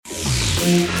From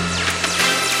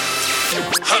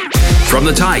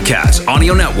the Ticats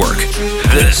Audio Network,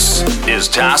 this is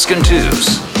Task and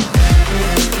Twos.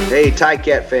 Hey,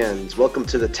 Ticat fans, welcome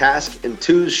to the Task and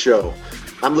Twos show.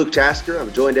 I'm Luke Tasker.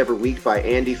 I'm joined every week by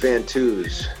Andy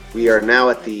Fantuz. We are now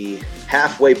at the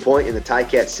halfway point in the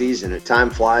Ticat season, and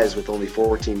time flies with only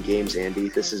 14 games, Andy.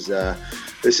 This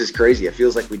is crazy. It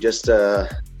feels like we just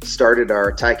started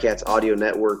our Ticats Audio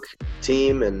Network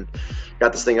team and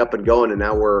got this thing up and going, and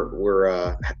now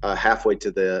we're halfway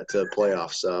to the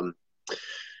playoffs. I'm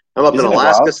up in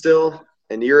Alaska still,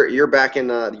 and you're back in.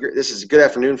 This is good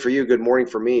afternoon for you, good morning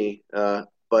for me.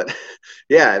 But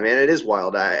yeah, man, it is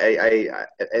wild.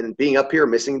 And being up here,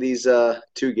 missing these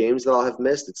 2 games that I'll have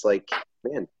missed, it's like,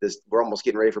 man, we're almost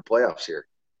getting ready for playoffs here.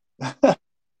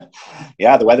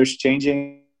 Yeah, the weather's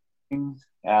changing.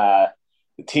 The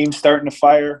team's starting to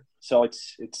fire, so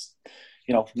it's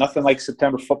nothing like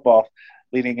September football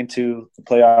leading into the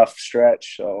playoff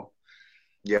stretch. So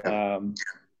yeah.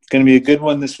 It's going to be a good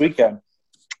one this weekend.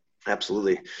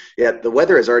 Absolutely. Yeah, the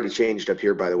weather has already changed up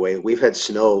here, by the way. We've had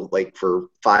snow like for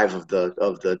 5 of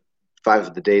the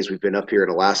days we've been up here in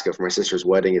Alaska for my sister's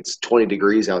wedding. It's 20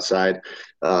 degrees outside,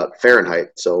 Fahrenheit.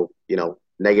 So,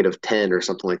 -10 or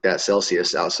something like that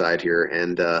Celsius outside here.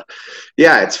 And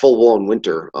yeah, it's full blown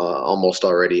winter almost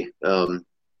already.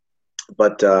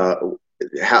 But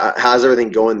how's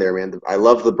everything going there, man? I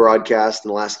love the broadcast in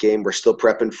the last game. We're still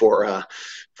prepping for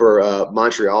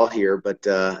Montreal here, but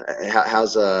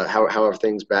how are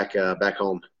things back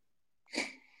home?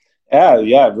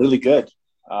 Yeah, really good.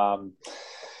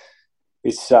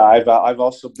 It's I've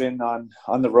also been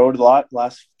on the road a lot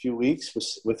last few weeks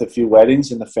with a few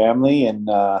weddings in the family, and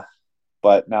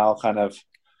but now kind of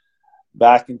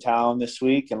back in town this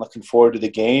week and looking forward to the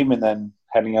game, and then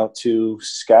heading out to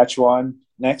Saskatchewan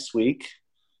next week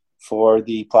for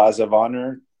the Plaza of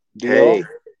Honor deal. Hey.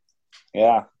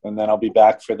 Yeah, and then I'll be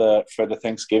back for the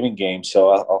Thanksgiving game. So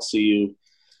I'll see you,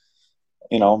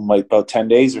 like about 10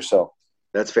 days or so.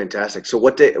 That's fantastic. So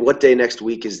what day next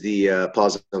week is the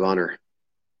Plaza of Honor?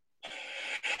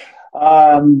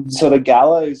 So the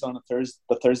gala is on the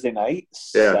Thursday night,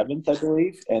 7th, I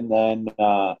believe, and then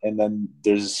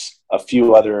there's a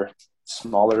few other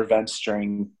smaller events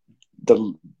during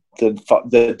the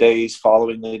days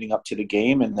following leading up to the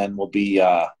game, and then we'll be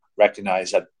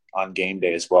recognized on game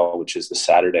day as well, which is the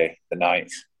Saturday, the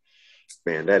 9th.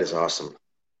 Man, that is awesome.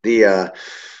 Our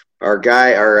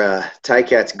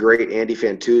Ticats great Andy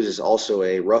Fantuz is also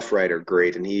a Rough Rider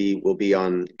great, and he will be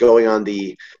going on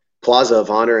the Plaza of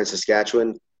Honor in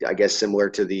Saskatchewan, I guess similar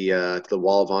to the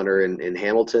Wall of Honor in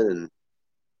Hamilton. And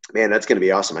man, that's going to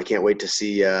be awesome. I can't wait to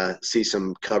see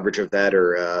some coverage of that,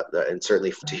 and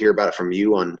certainly to hear about it from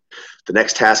you on the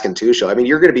next Task and Two show. I mean,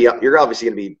 you're obviously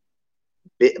going to be.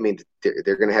 I mean,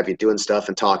 they're going to have you doing stuff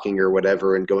and talking or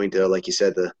whatever, and going to, like you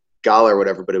said, the gala or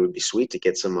whatever. But it would be sweet to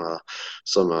get some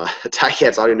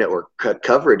Ticats Audio Network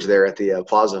coverage there at the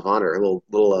Plaza of Honor. A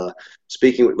little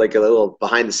speaking like a little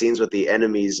behind the scenes with the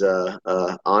enemy's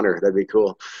honor. That'd be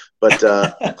cool. But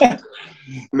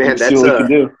man, that's what we can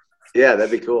do. Yeah,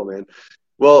 that'd be cool, man.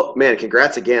 Well, man,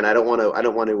 congrats again. I don't want to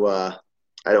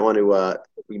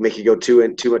make you go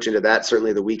too much into that.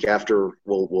 Certainly, the week after,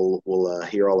 we'll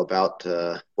hear all about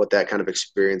what that kind of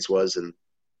experience was and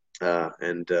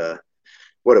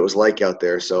what it was like out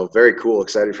there. So very cool.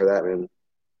 Excited for that, man.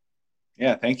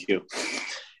 Yeah, thank you.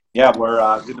 Yeah, we're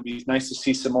going to be nice to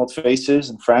see some old faces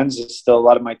and friends. It's still a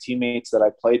lot of my teammates that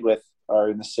I played with are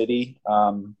in the city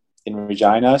in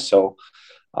Regina, so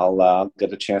I'll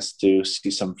get a chance to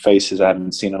see some faces I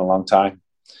haven't seen in a long time.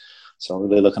 So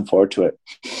really looking forward to it.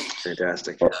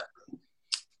 Fantastic.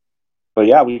 But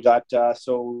yeah, we got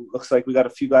so looks like we got a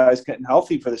few guys getting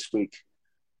healthy for this week.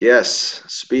 Yes,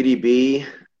 Speedy B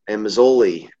and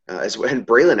Mazzoli, and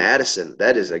Braylon Addison.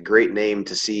 That is a great name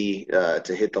to see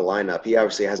to hit the lineup. He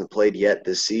obviously hasn't played yet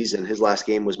this season. His last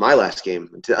game was my last game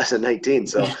in 2019.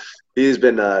 So he's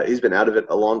been out of it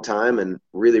a long time, and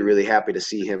really, really happy to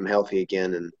see him healthy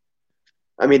again. And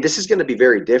I mean, this is going to be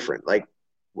very different. Like,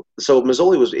 so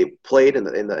Mazzoli played in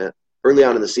the early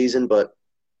on in the season, but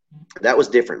that was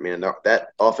different, man.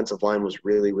 That offensive line was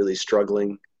really, really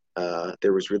struggling.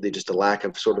 There was really just a lack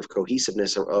of sort of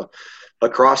cohesiveness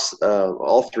across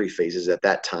all 3 phases at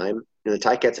that time. The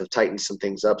Ticats have tightened some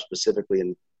things up, specifically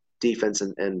in defense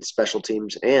and special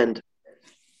teams. And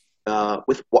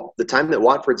with the time that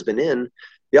Watford's been in,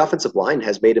 the offensive line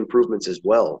has made improvements as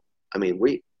well. I mean,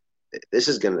 this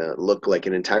is going to look like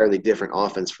an entirely different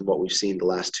offense from what we've seen the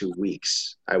last 2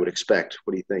 weeks, I would expect.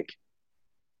 What do you think?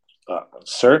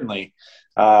 Certainly.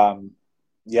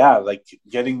 Yeah, like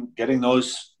getting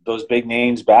those big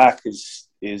names back is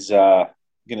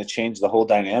going to change the whole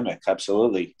dynamic.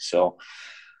 Absolutely. So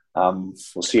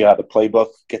we'll see how the playbook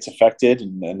gets affected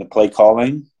and the play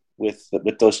calling with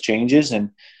those changes.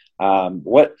 And who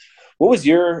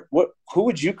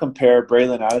would you compare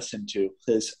Braylon Addison to?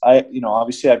 Because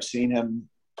obviously I've seen him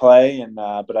play,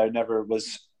 but I never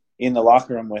was in the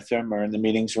locker room with him or in the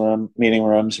meeting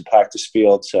rooms and practice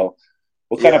field. So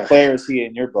what kind of player is he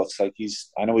in your books? Like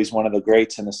I know he's one of the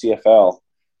greats in the CFL.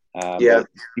 Give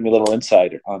me a little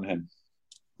insight on him.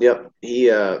 Yep. He's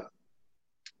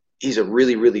a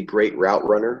really, really great route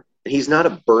runner. He's not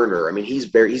a burner. I mean, he's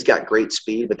got great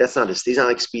speed, but he's not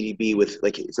like Speedy B with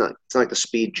like, it's not like the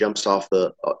speed jumps off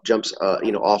the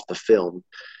film.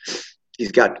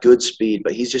 He's got good speed,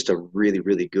 but he's just a really,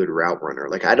 really good route runner.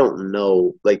 Like, I don't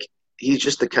know, like he's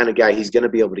just the kind of guy, he's going to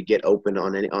be able to get open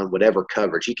on whatever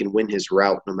coverage. He can win his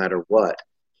route no matter what.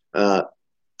 I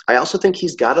also think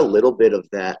he's got a little bit of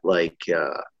that, like,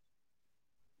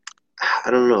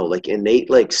 I don't know, like innate,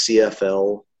 like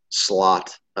CFL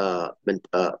slot,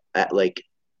 at like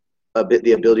a bit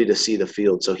the ability to see the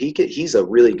field. So he's a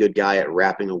really good guy at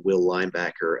wrapping a will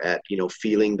linebacker, at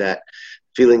feeling that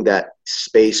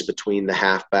space between the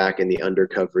halfback and the under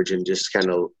coverage, and just kind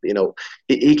of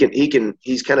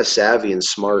he's kind of savvy and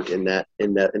smart in the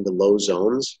low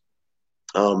zones.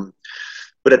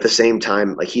 But at the same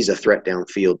time, like, he's a threat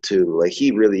downfield too. Like,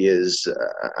 he really is.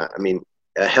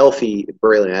 A healthy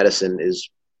Braylon Addison is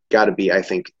got to be, I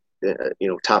think,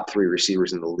 top 3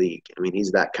 receivers in the league. I mean,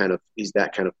 he's that kind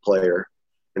of player.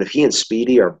 And if he and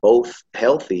Speedy are both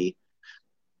healthy,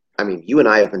 I mean, you and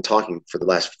I have been talking for the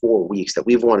last 4 weeks that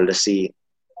we've wanted to see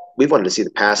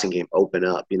the passing game open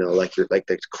up. Like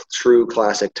the true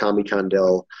classic Tommy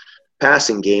Condell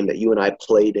passing game that you and I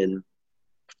played in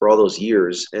for all those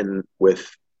years. And with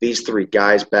these 3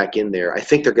 guys back in there, I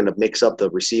think they're going to mix up the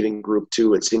receiving group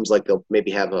too. It seems like they'll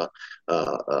maybe have a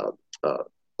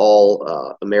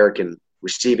all American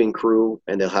receiving crew,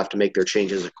 and they'll have to make their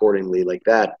changes accordingly like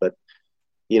that. But,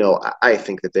 I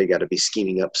think that they got to be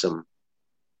scheming up some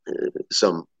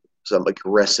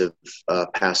aggressive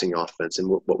passing offense. And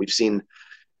what we've seen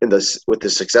with the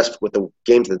success with the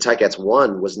games that the Ticats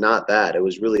won was not that. It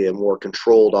was really a more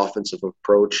controlled offensive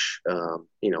approach,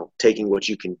 taking what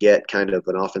you can get, kind of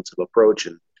an offensive approach.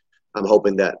 And I'm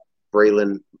hoping that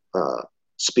Braylon,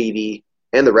 Speedy,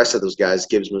 and the rest of those guys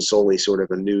gives Masoli sort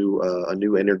of a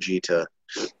new energy to,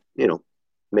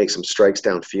 make some strikes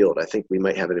downfield. I think we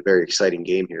might have a very exciting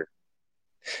game here.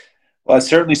 Well,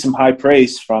 certainly some high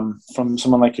praise from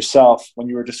someone like yourself. When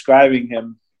you were describing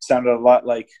him, it sounded a lot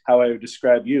like how I would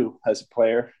describe you as a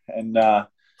player, and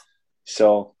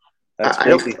so that's I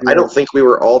don't think we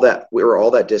were all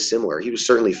that dissimilar. He was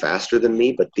certainly faster than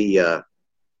me, but he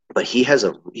has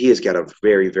got a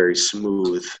very, very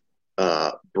smooth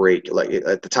break, like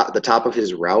at the top of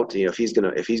his route. If he's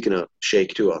gonna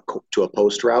shake to a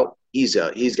post route, he's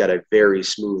got a very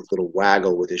smooth little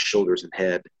waggle with his shoulders and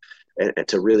head, and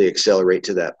to really accelerate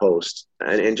to that post.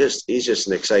 And he's just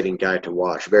an exciting guy to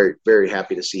watch. Very, very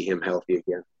happy to see him healthy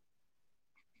again.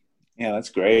 Yeah, that's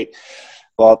great.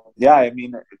 Well, yeah, I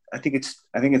mean, I think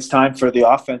it's time for the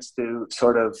offense to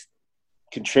sort of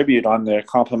contribute on their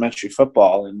complementary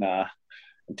football and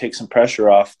take some pressure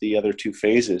off the other 2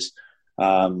 phases.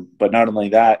 But not only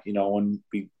that, when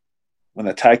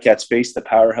the Ticats face the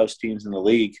powerhouse teams in the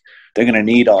league, they're going to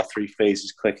need all 3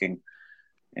 phases clicking.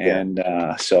 And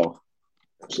so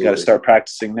you got to start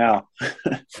practicing now.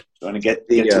 You want to get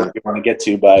to what you want to get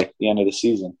to by the end of the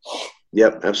season.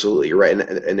 Yep, absolutely. You're right.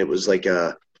 And it was like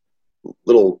a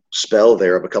little spell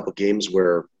there of a couple games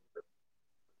where,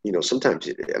 sometimes,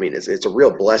 it's a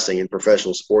real blessing in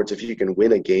professional sports if you can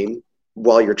win a game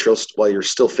while you're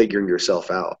still figuring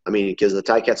yourself out. I mean, because the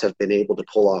Ticats have been able to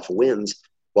pull off wins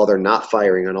while they're not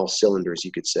firing on all cylinders,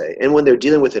 you could say. And when they're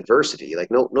dealing with adversity,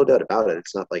 like no doubt about it,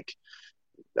 it's not like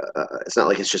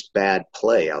it's just bad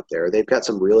play out there. They've got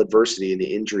some real adversity in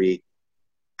the injury,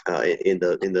 in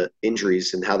the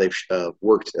injuries and how they've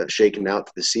worked, shaken out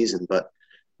for the season. But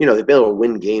they've been able to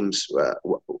win games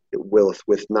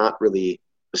with not really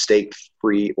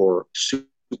mistake-free or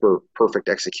super perfect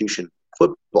execution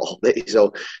football.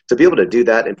 So to be able to do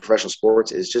that in professional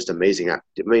sports is just amazing.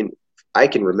 I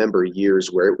can remember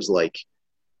years where it was like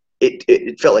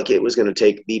it felt like it was going to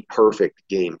take the perfect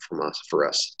game for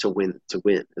us to win.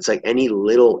 It's like any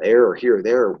little error here or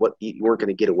there, you weren't going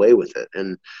to get away with it.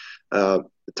 And the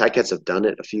Ticats have done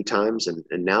it a few times, and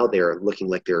now they're looking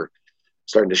like they're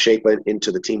starting to shape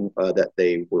into the team that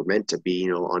they were meant to be,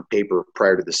 on paper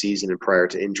prior to the season and prior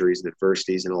to injuries and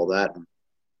adversities and all that.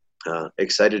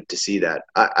 Excited to see that.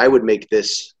 I would make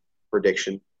this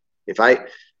prediction. If I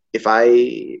if I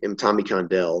am Tommy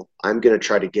Condell, I'm going to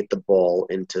try to get the ball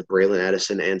into Braylon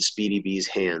Addison and Speedy B's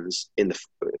hands in the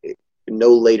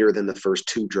no later than the first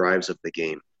 2 drives of the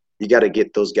game. You got to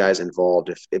get those guys involved.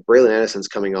 If Braylon Addison's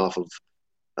coming off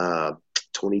of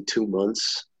 22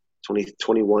 months,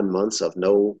 21 months of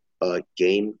no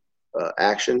game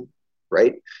action,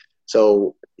 right?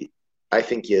 So I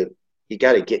think you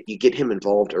got to get him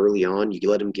involved early on. You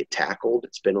let him get tackled.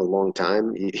 It's been a long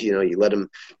time. You let him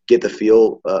get the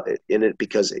feel in it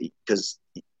because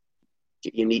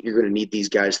you're going to need these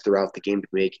guys throughout the game to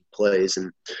make plays.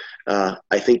 And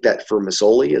I think that for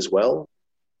Masoli as well,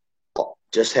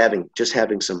 just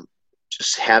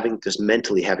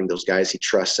mentally having those guys he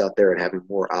trusts out there and having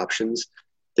more options.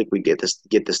 I think we get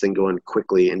this thing going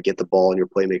quickly and get the ball in your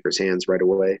playmakers' hands right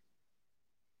away.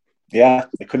 Yeah,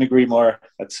 I couldn't agree more.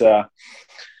 It's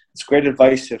great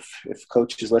advice if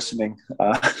coach is listening.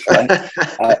 I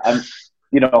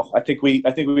think we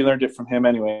learned it from him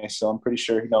anyway, so I'm pretty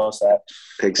sure he knows that.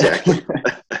 Exactly.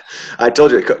 I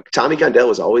told you, Tommy Condell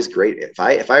was always great. If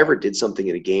I ever did something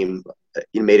in a game,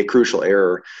 made a crucial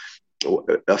error,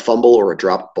 a fumble or a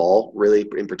dropped ball, really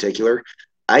in particular,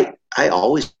 I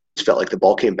always felt like the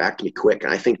ball came back to me quick,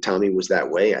 and I think Tommy was that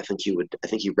way. I think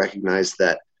he recognized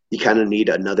that you kind of need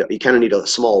a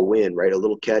small win, right? A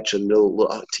little catch, to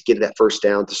get that first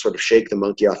down, to sort of shake the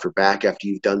monkey off your back after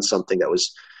you've done something that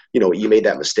was, you made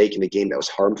that mistake in the game that was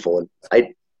harmful.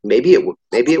 And maybe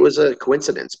it was a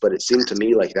coincidence, but it seemed to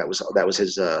me like that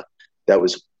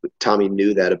was Tommy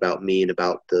knew that about me and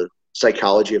about the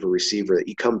psychology of a receiver, that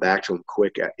you come back to them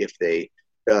quick if they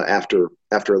after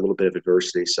a little bit of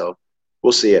adversity. So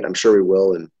we'll see it. I'm sure we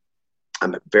will, and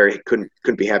I'm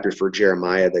couldn't be happier for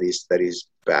Jeremiah that he's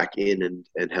back in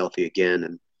and healthy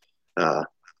again, and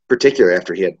particularly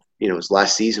after he had his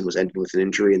last season was ended with an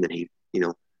injury, and then he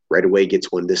right away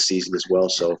gets one this season as well.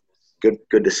 So good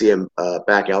to see him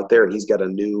back out there, and he's got a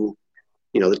new.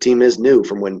 The team is new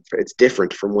from when it's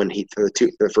different from when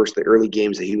the early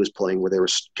games that he was playing, where there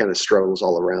was kind of struggles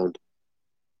all around.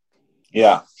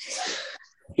 Yeah,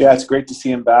 it's great to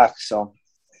see him back. So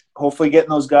hopefully getting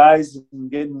those guys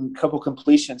and getting a couple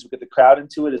completions, we'll get the crowd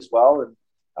into it as well. And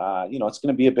it's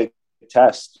going to be a big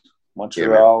test.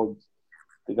 Montreal,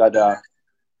 they got a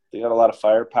lot of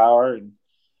firepower,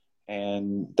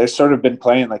 and they've sort of been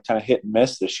playing like kind of hit and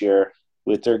miss this year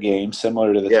with their game,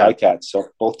 similar to the Ticats. So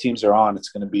both teams are on. It's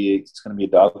going to be a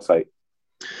dogfight.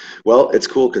 Well, it's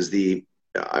cool because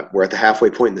we're at the halfway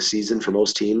point in the season for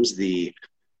most teams.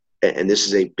 And this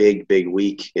is a big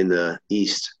week in the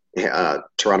East.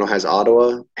 Toronto has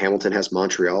Ottawa, Hamilton has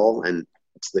Montreal, and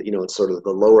it's sort of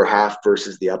the lower half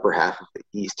versus the upper half of the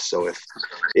East. So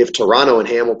if Toronto and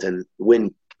Hamilton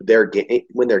win their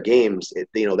games,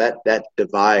 that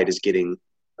divide is getting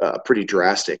pretty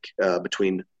drastic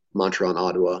between Montreal and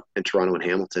Ottawa and Toronto and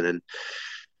Hamilton. And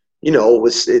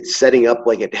it's setting up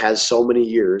like it has so many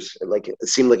years, like it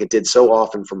seemed like it did so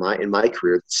often in my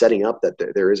career, setting up that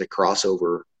there is a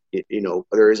crossover.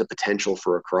 There is a potential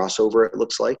for a crossover, it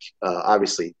looks like.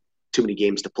 Obviously, too many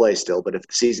games to play still, but if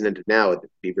the season ended now, it'd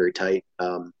be very tight.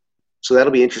 So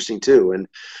that'll be interesting too. And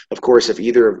of course, if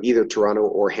either Toronto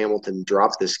or Hamilton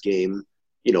drop this game,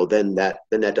 then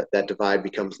that divide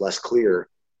becomes less clear.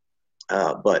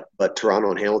 But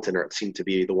Toronto and Hamilton seem to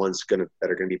be the ones that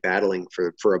are going to be battling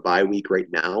for a bye week right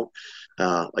now.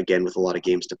 Again, with a lot of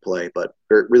games to play, but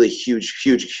really huge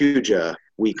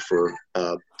week for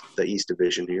the East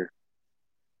Division here.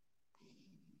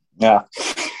 Yeah,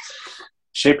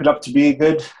 shaping up to be a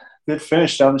good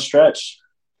finish down the stretch.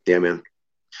 Yeah, man.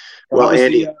 Well,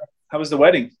 Andy, how was the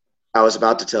wedding? I was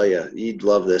about to tell you, you'd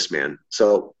love this, man.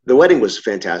 So the wedding was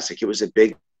fantastic. It was at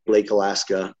Big Lake,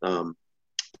 Alaska.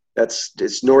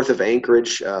 It's north of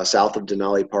Anchorage, south of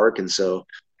Denali Park, and so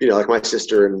like my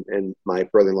sister and my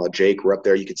brother-in-law Jake were up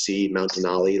there. You could see Mount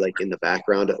Denali like in the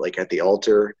background at the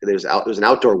altar. It was an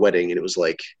outdoor wedding, and it was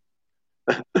like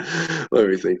let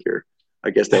me think here. I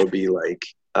guess that would be like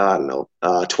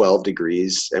 12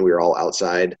 degrees, and we were all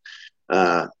outside.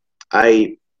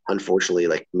 I unfortunately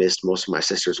missed most of my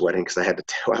sister's wedding because I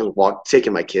was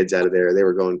taking my kids out of there. They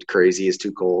were going crazy. It's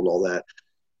too cold, all that.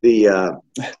 The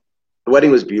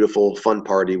wedding was beautiful, fun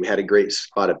party. We had a great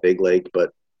spot at Big Lake,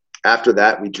 but after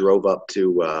that, we drove up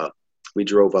to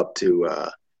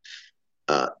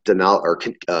Denali or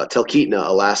Talkeetna,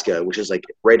 Alaska, which is like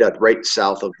right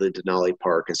south of the Denali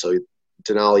Park. And so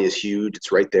Denali is huge.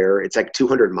 It's right there. It's like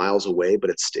 200 miles away,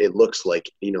 but it looks like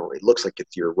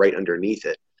you're right underneath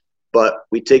it. But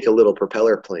we take a little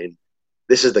propeller plane.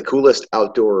 This is the coolest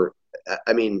outdoor.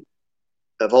 I mean,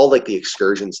 of all like the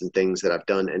excursions and things that I've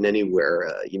done and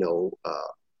anywhere,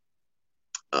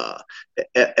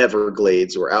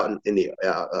 Everglades or out in the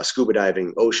scuba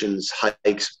diving, oceans,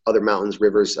 hikes, other mountains,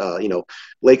 rivers,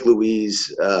 Lake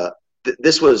Louise.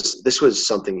 This was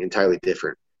something entirely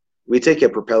different. We take a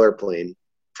propeller plane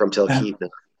from Talkeetna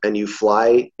and you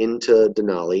fly into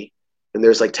Denali, and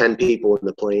there's like 10 people in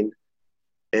the plane,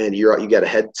 and you got a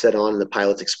headset on, and the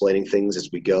pilot's explaining things as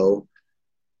we go.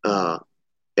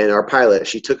 And our pilot,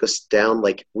 she took us down,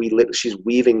 like she's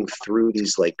weaving through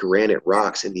these like granite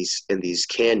rocks in these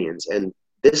canyons. And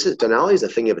Denali is a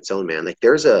thing of its own, man. Like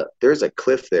there's a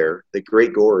cliff there, the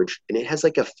Great Gorge, and it has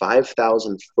like a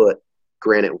 5,000 foot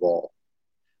granite wall.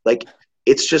 Like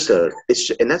this is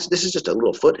just a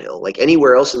little foothill. Like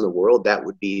anywhere else in the world, that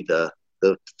would be the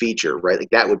feature, right? Like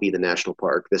that would be the national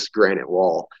park, this granite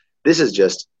wall. This is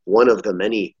just one of the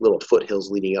many little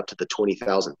foothills leading up to the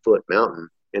 20,000 foot mountain.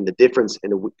 And the difference,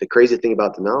 and the crazy thing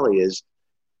about Denali is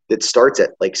it starts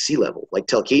at like sea level. Like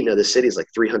Talkeetna, the city is like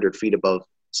 300 feet above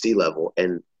sea level,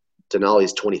 and Denali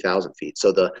is 20,000 feet.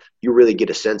 So you really get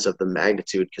a sense of the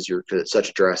magnitude because it's such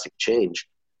a drastic change.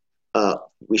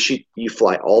 You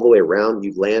fly all the way around.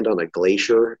 You land on a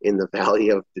glacier in the valley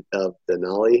of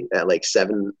Denali at like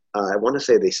I want to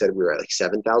say they said we were at like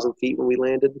 7,000 feet when we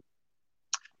landed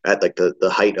at like the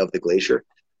height of the glacier.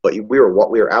 But we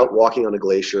were out walking on a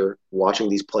glacier, watching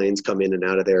these planes come in and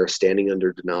out of there, standing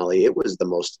under Denali. It was the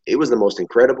most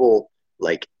incredible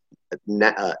like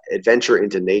adventure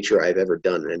into nature I've ever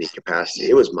done in any capacity.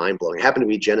 It was mind blowing. It happened to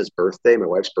be Jenna's birthday, my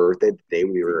wife's birthday, the day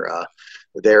we were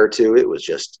there too. It was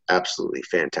just absolutely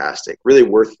fantastic. Really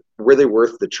worth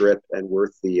the trip, and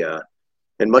worth the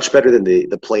and much better than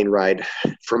the plane ride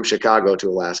from Chicago to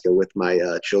Alaska with my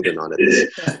children on it.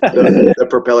 The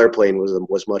propeller plane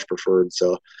was much preferred.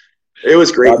 So it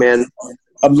was great, man.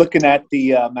 I'm looking at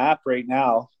the map right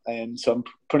now, and so I'm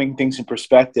putting things in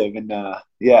perspective. And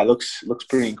it looks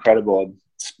pretty incredible and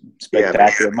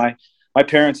spectacular. Yeah, my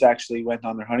parents actually went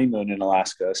on their honeymoon in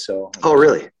Alaska. So. Oh,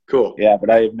 really? Cool. Yeah, but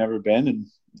I have never been, and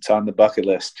it's on the bucket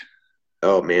list.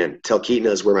 Oh man,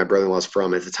 Talkeetna is where my brother-in-law's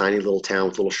from. It's a tiny little town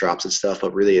with little shops and stuff,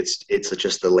 but really it's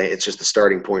just the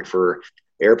starting point for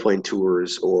airplane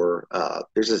tours, or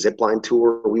there's a zip line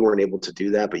tour. We weren't able to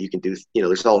do that, but you can do,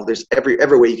 there's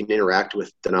every way you can interact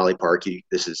with Denali Park.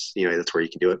 That's where you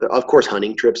can do it. But of course,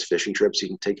 hunting trips, fishing trips, you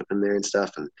can take up in there and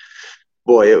stuff. And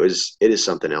boy, it is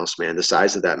something else, man. The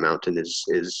size of that mountain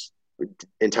is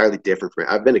entirely different from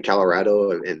it. I've been to Colorado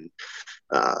and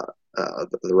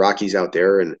the Rockies out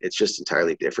there, and it's just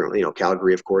entirely different.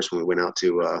 Calgary, of course, when we went out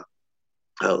to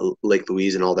Lake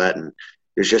Louise and all that, and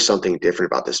there's just something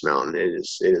different about this mountain. It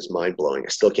is mind blowing. I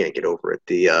still can't get over it.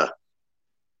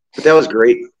 But that was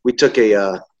great. We took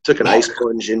an ice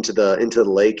plunge into the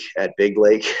lake at Big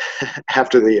Lake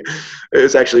it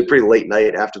was actually a pretty late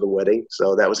night after the wedding,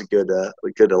 so that was a good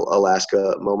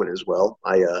Alaska moment as well.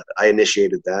 I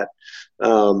initiated that,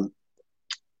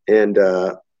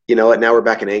 now we're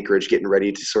back in Anchorage, getting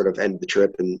ready to sort of end the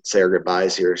trip and say our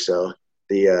goodbyes here. So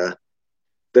the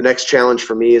next challenge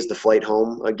for me is the flight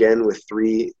home again with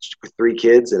three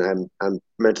kids, and I'm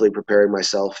mentally preparing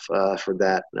myself for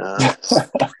that.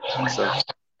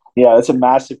 Yeah, it's a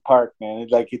massive park, man.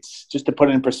 It's just to put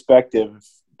it in perspective. If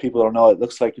people don't know, it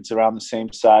looks like it's around the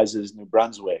same size as New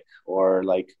Brunswick or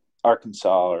like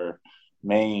Arkansas or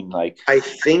Maine. I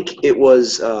think it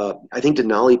was. I think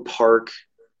Denali Park.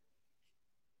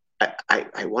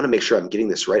 I want to make sure I'm getting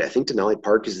this right. I think Denali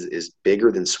Park is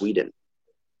bigger than Sweden.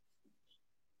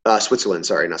 Switzerland,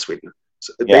 sorry, not Sweden.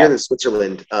 Bigger than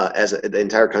Switzerland as the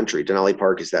entire country. Denali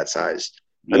Park is that size.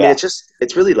 I mean,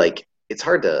 it's really like, it's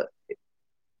hard to,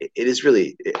 it is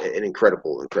really an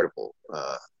incredible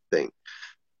thing.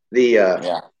 And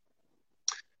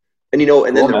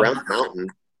then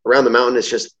around the mountain, it's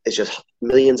just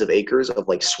millions of acres of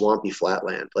like swampy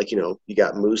flatland. You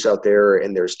got moose out there,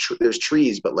 and there's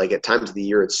trees, but like at times of the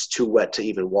year it's too wet to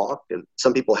even walk. And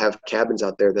some people have cabins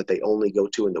out there that they only go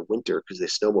to in the winter because they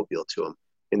snowmobile to them.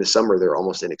 In the summer, they're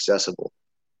almost inaccessible.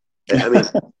 I mean,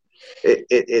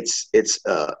 it's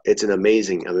an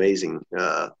amazing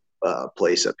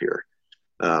place up here.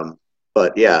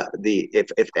 But yeah,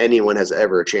 if anyone has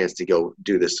ever a chance to go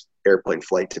do this airplane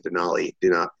flight to Denali,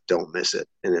 don't miss it,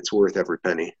 and it's worth every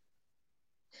penny.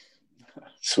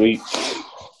 Sweet.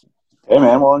 Hey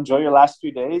man, well, enjoy your last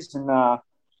few days, and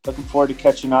looking forward to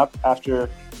catching up after.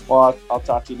 Well, I'll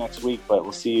talk to you next week, but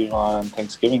we'll see you on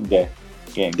Thanksgiving Day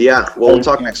game. Yeah, well, we'll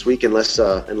talk next week unless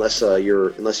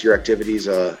your activities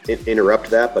interrupt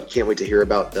that. But can't wait to hear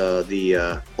about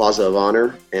the Plaza of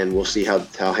Honor, and we'll see how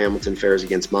Hamilton fares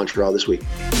against Montreal this week.